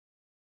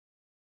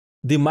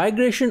The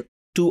migration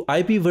to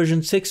IP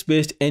version 6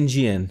 based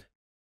NGN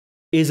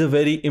is a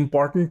very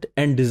important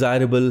and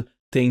desirable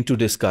thing to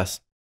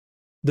discuss.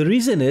 The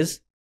reason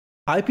is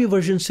IP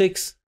version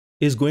 6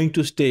 is going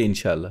to stay,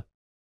 inshallah.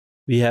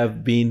 We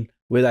have been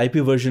with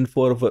IP version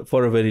 4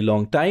 for a very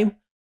long time,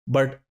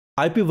 but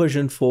IP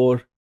version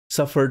 4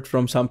 suffered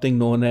from something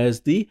known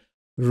as the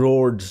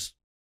Rhodes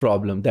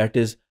problem, that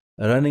is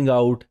running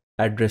out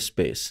address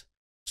space.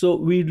 So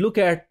we look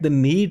at the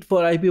need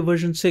for IP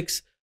version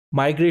 6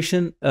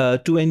 migration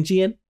to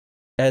NGN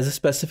as a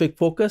specific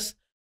focus.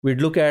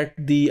 We'd look at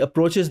the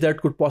approaches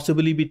that could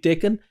possibly be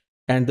taken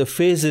and the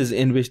phases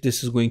in which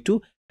this is going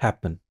to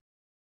happen.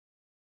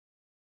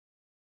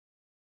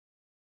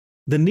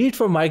 The need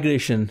for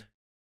migration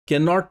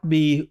cannot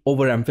be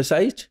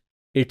overemphasized.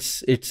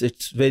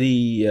 It's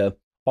very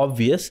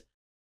obvious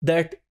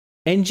that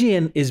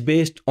NGN is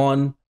based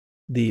on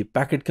the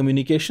packet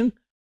communication,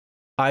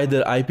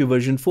 either IP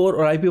version 4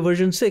 or IP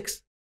version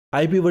 6.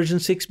 IP version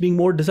 6 being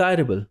more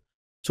desirable.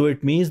 So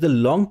it means the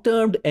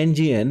long-term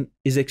NGN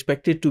is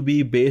expected to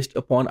be based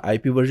upon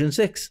IP version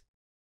 6.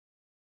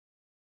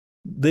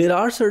 There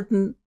are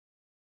certain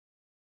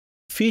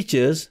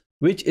features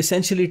which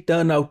essentially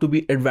turn out to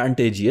be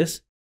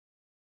advantageous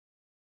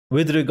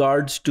with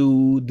regards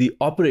to the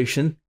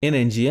operation in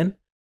NGN.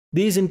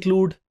 These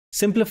include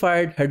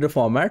simplified header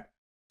format.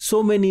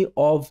 So many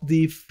of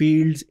the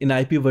fields in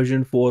IP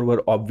version 4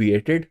 were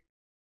obviated.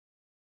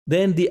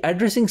 Then the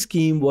addressing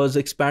scheme was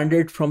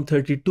expanded from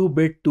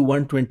 32-bit to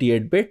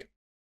 128-bit.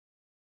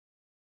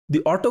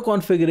 The auto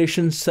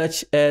configurations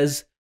such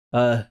as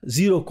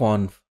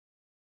zero-conf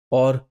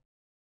or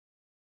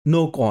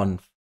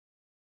no-conf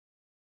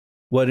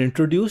were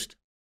introduced.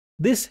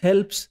 This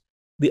helps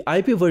the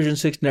IP version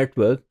 6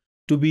 network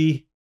to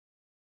be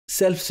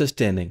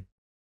self-sustaining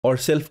or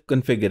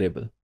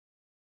self-configurable.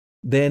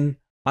 Then,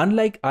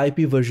 unlike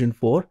IP version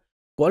 4,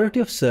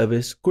 quality of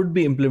service could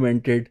be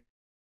implemented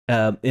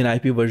in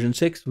IP version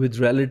 6 with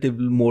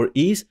relatively more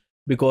ease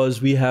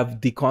because we have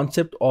the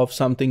concept of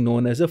something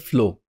known as a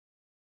flow.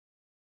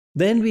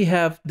 Then we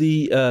have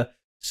the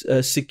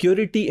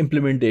security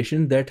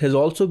implementation that has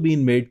also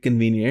been made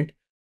convenient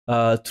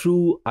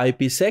through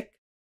IPsec,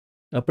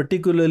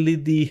 particularly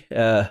the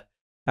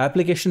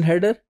application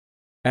header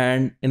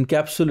and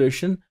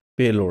encapsulation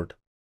payload.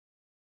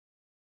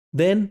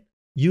 Then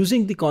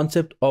using the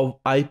concept of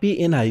IP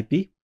in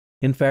IP,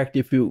 in fact,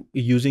 if you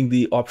using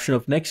the option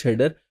of next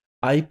header,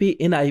 IP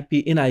in IP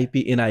in IP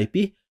in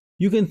IP,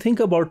 you can think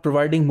about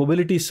providing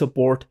mobility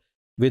support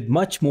with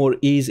much more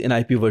ease in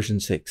IP version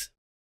 6.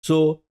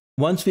 So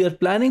once we are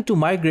planning to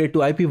migrate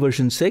to IP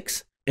version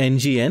 6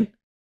 NGN,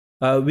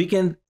 we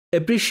can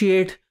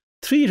appreciate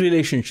three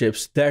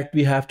relationships that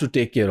we have to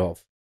take care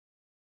of.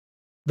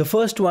 The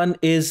first one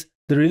is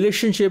the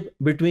relationship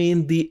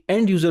between the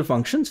end user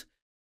functions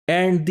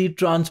and the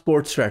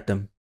transport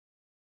stratum.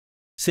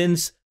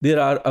 Since there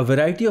are a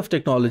variety of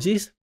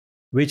technologies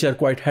which are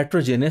quite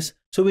heterogeneous,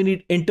 so we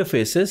need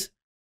interfaces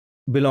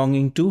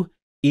belonging to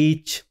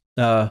each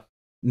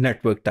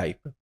network type.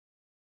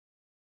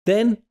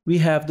 Then we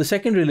have the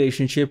second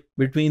relationship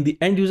between the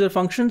end user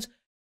functions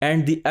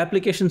and the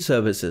application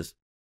services.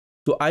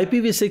 So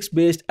IPv6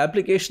 based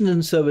applications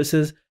and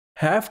services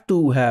have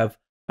to have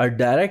a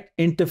direct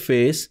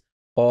interface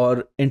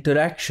or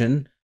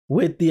interaction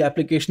with the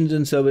applications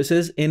and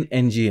services in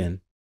NGN.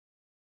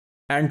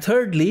 And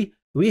thirdly,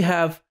 we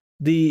have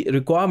the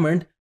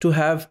requirement to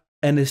have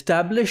an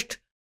established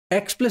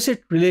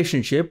explicit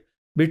relationship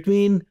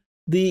between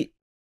the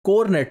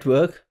core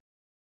network,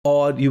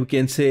 or you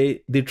can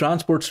say the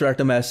transport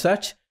stratum as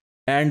such,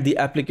 and the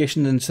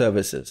applications and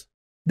services.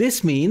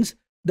 This means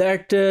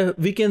that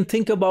we can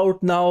think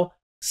about now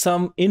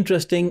some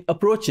interesting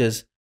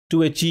approaches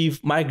to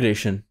achieve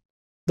migration.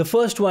 The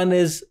first one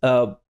is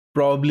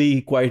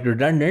probably quite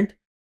redundant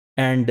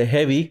and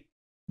heavy,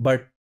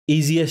 but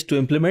easiest to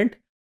implement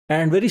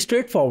and very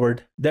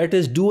straightforward. That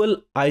is dual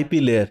IP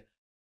layer.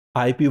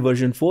 IP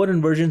version 4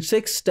 and version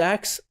 6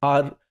 stacks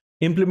are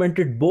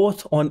implemented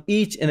both on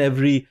each and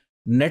every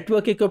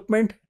network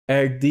equipment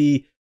at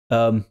the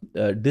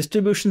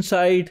distribution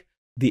side,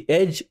 the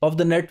edge of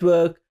the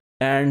network,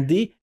 and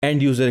the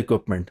end user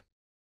equipment.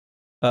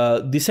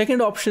 The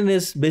second option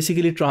is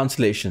basically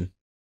translation,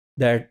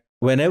 that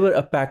whenever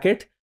a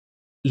packet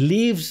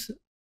leaves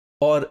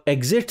or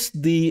exits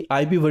the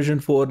IP version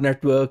 4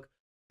 network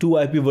to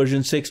IP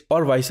version 6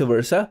 or vice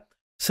versa,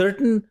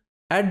 certain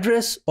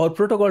address or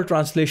protocol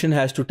translation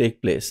has to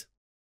take place.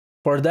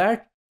 For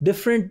that,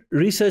 different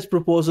research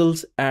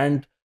proposals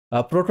and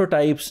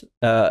prototypes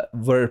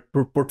were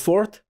put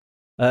forth.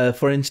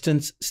 For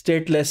instance,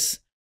 stateless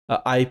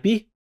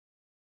IP,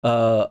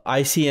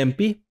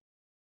 ICMP,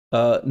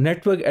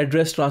 network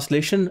address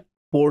translation,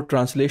 port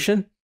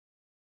translation,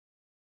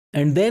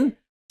 and then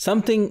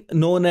something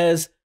known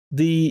as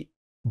the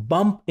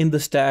bump in the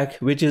stack,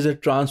 which is a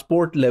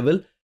transport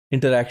level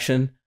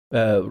interaction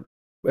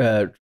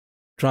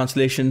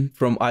translation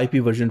from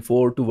IP version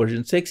 4 to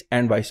version 6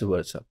 and vice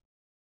versa.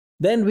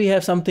 Then we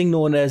have something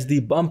known as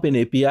the bump in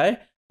API,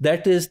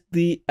 that is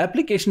the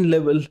application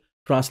level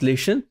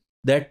translation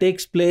that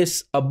takes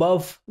place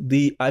above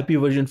the IP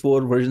version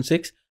 4, version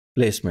 6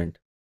 placement.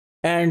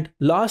 And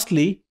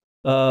lastly,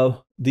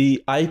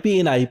 the IP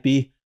in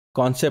IP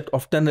concept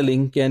of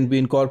tunneling can be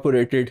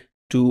incorporated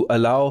to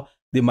allow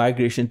the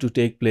migration to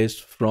take place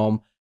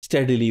from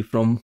steadily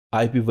from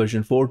IP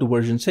version 4 to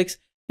version 6,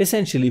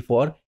 essentially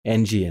for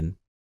NGN.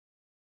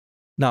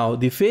 Now,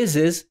 the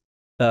phases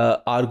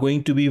are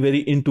going to be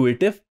very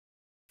intuitive.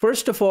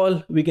 First of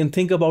all, we can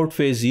think about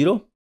phase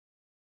 0,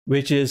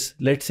 which is,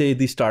 let's say,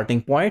 the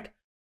starting point.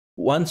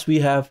 Once we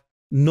have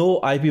no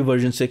IP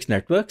version 6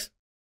 networks,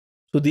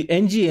 so the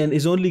NGN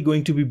is only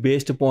going to be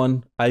based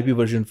upon IP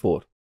version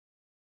 4.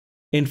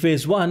 In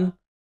phase 1,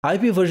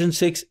 IP version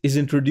 6 is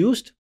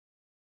introduced,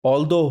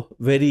 although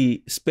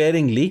very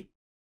sparingly,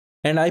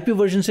 and IP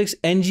version 6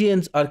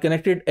 NGNs are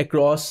connected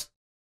across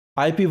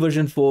IP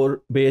version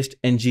 4 based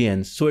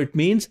NGNs. So it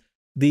means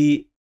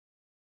the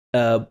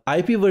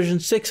IP version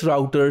 6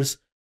 routers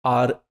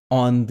are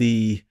on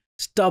the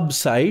stub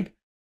side,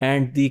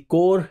 and the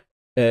core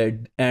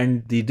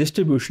and the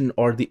distribution,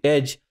 or the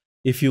edge,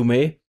 if you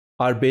may,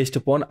 are based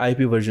upon IP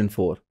version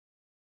 4.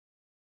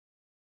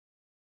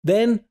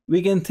 Then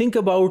we can think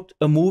about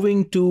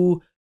moving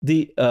to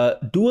the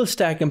dual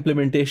stack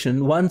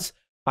implementation once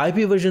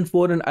IP version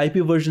 4 and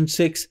IP version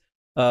 6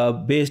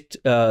 based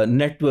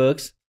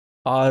networks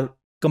are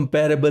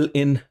comparable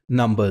in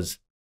numbers.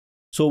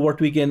 So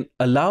what we can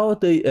allow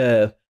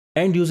the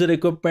end user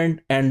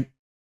equipment and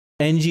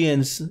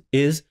NGNs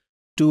is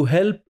to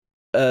help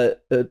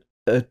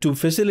to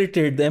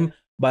facilitate them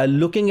by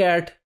looking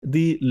at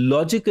the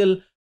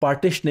logical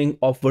partitioning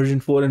of version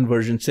 4 and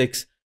version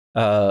 6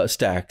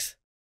 stacks.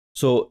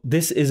 So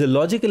this is a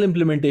logical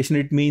implementation.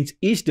 It means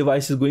each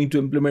device is going to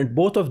implement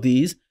both of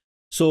these.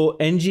 So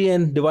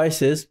NGN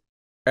devices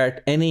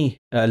at any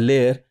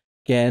layer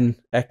can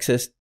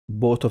access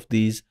both of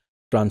these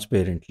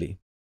transparently.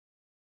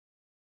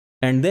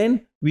 And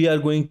then we are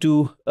going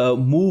to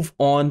move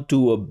on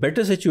to a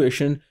better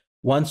situation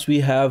once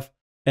we have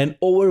an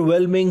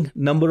overwhelming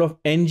number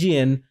of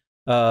NGN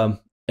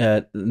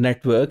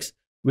networks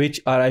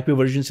which are IP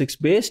version 6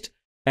 based,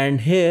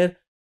 and here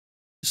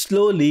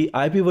slowly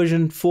IP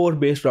version 4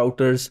 based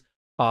routers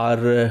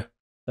are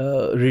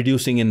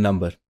reducing in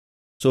number.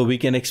 So we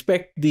can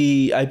expect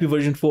the IP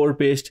version 4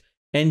 based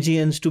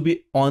NGNs to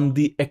be on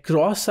the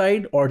across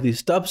side or the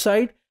stub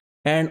side,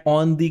 and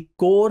on the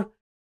core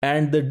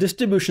and the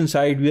distribution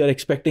side we are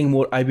expecting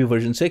more IP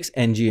version 6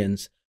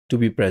 NGNs to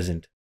be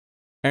present.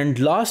 And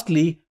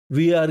lastly,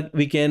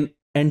 we can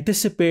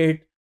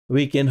anticipate,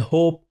 we can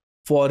hope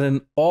for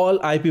an all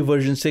IP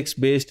version 6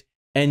 based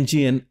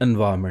NGN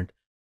environment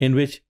in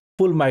which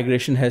full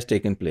migration has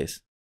taken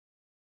place.